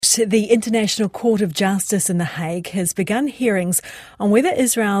The International Court of Justice in The Hague has begun hearings on whether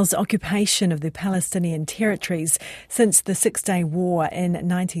Israel's occupation of the Palestinian territories since the Six-Day War in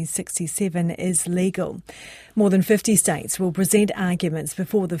 1967 is legal. More than 50 states will present arguments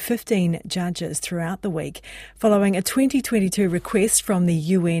before the 15 judges throughout the week, following a 2022 request from the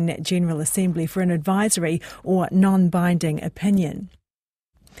UN General Assembly for an advisory or non-binding opinion.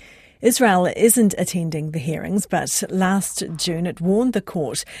 Israel isn't attending the hearings, but last June it warned the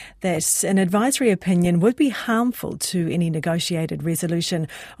court that an advisory opinion would be harmful to any negotiated resolution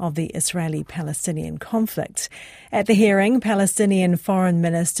of the Israeli-Palestinian conflict. At the hearing, Palestinian Foreign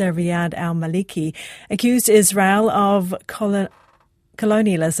Minister Riyad al-Maliki accused Israel of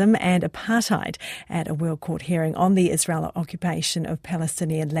colonialism and apartheid at a World Court hearing on the Israeli occupation of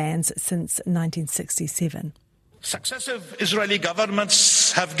Palestinian lands since 1967. Successive Israeli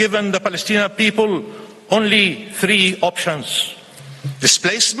governments have given the Palestinian people only three options: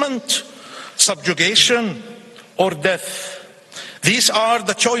 displacement, subjugation, or death. These are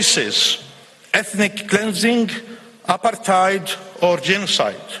the choices: ethnic cleansing, apartheid, or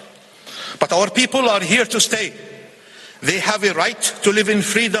genocide. But our people are here to stay. They have a right to live in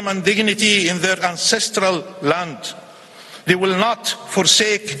freedom and dignity in their ancestral land. They will not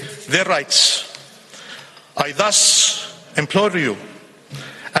forsake their rights. I thus implore you,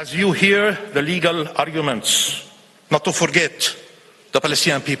 as you hear the legal arguments, not to forget the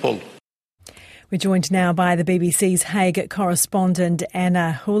Palestinian people. We're joined now by the BBC's Hague correspondent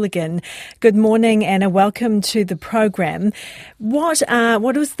Anna Holligan. Good morning, Anna. Welcome to the program. What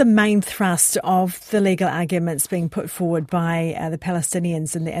was the main thrust of the legal arguments being put forward by the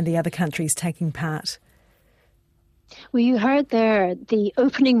Palestinians and the other countries taking part? Well, you heard there the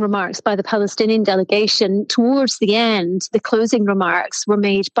opening remarks by the Palestinian delegation. Towards the end, the closing remarks were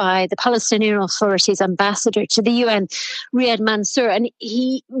made by the Palestinian Authority's ambassador to the UN, Riyad Mansour, and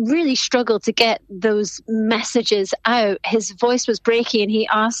he really struggled to get those messages out. His voice was breaking, and he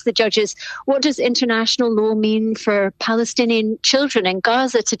asked the judges, what does international law mean for Palestinian children in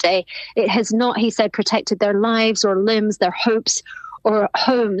Gaza today? It has not, he said, protected their lives or limbs, their hopes, or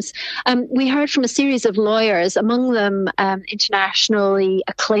homes. We heard from a series of lawyers, among them internationally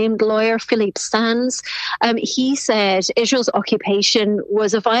acclaimed lawyer Philippe Sands. He said Israel's occupation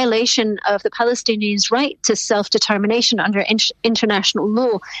was a violation of the Palestinians' right to self-determination under international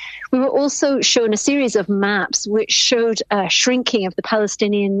law. We were also shown a series of maps which showed a shrinking of the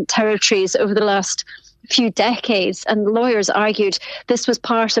Palestinian territories over the last few decades, and lawyers argued this was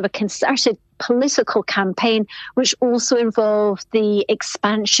part of a concerted political campaign which also involved the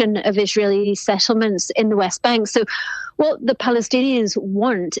expansion of Israeli settlements in the West Bank. So what the Palestinians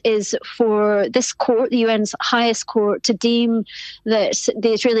want is for this court, the UN's highest court, to deem that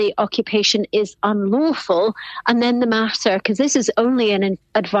the Israeli occupation is unlawful, and then the matter, because this is only an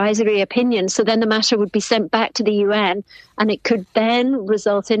advisory opinion, so then the matter would be sent back to the UN and it could then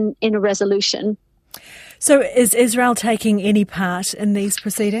result in a resolution. So is Israel taking any part in these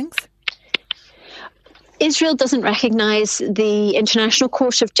proceedings? Israel doesn't recognise the International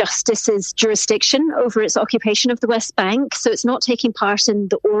Court of Justice's jurisdiction over its occupation of the West Bank, so it's not taking part in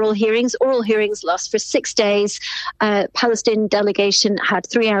the oral hearings. Oral hearings last for 6 days. Palestinian delegation had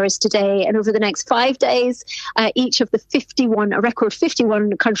 3 hours today, and over the next 5 days, each of the 51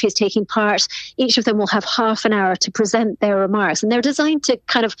 countries taking part, each of them will have half an hour to present their remarks, and they're designed to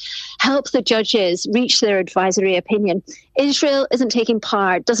kind of help the judges reach their advisory opinion. Israel isn't taking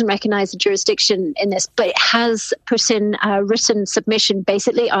part, doesn't recognise the jurisdiction in this, but it has put in a written submission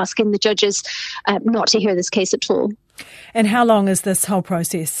basically asking the judges not to hear this case at all. And how long is this whole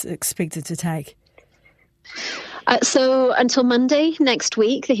process expected to take? So until Monday next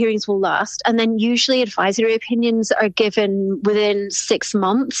week, the hearings will last. And then usually advisory opinions are given within 6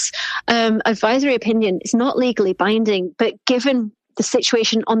 months. Advisory opinion is not legally binding, but given the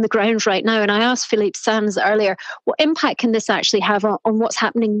situation on the ground right now, and I asked Philippe Sands earlier, what impact can this actually have on what's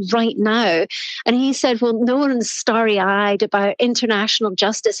happening right now? And he said, well, no one's starry-eyed about international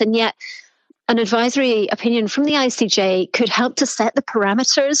justice, and yet an advisory opinion from the ICJ could help to set the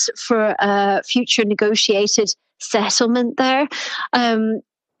parameters for a future negotiated settlement there.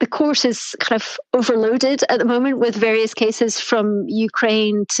 The court is kind of overloaded at the moment with various cases from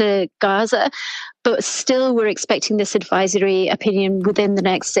Ukraine to Gaza, but still we're expecting this advisory opinion within the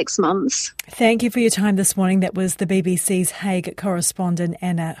next 6 months. Thank you for your time this morning. That was the BBC's Hague correspondent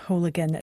Anna Holligan.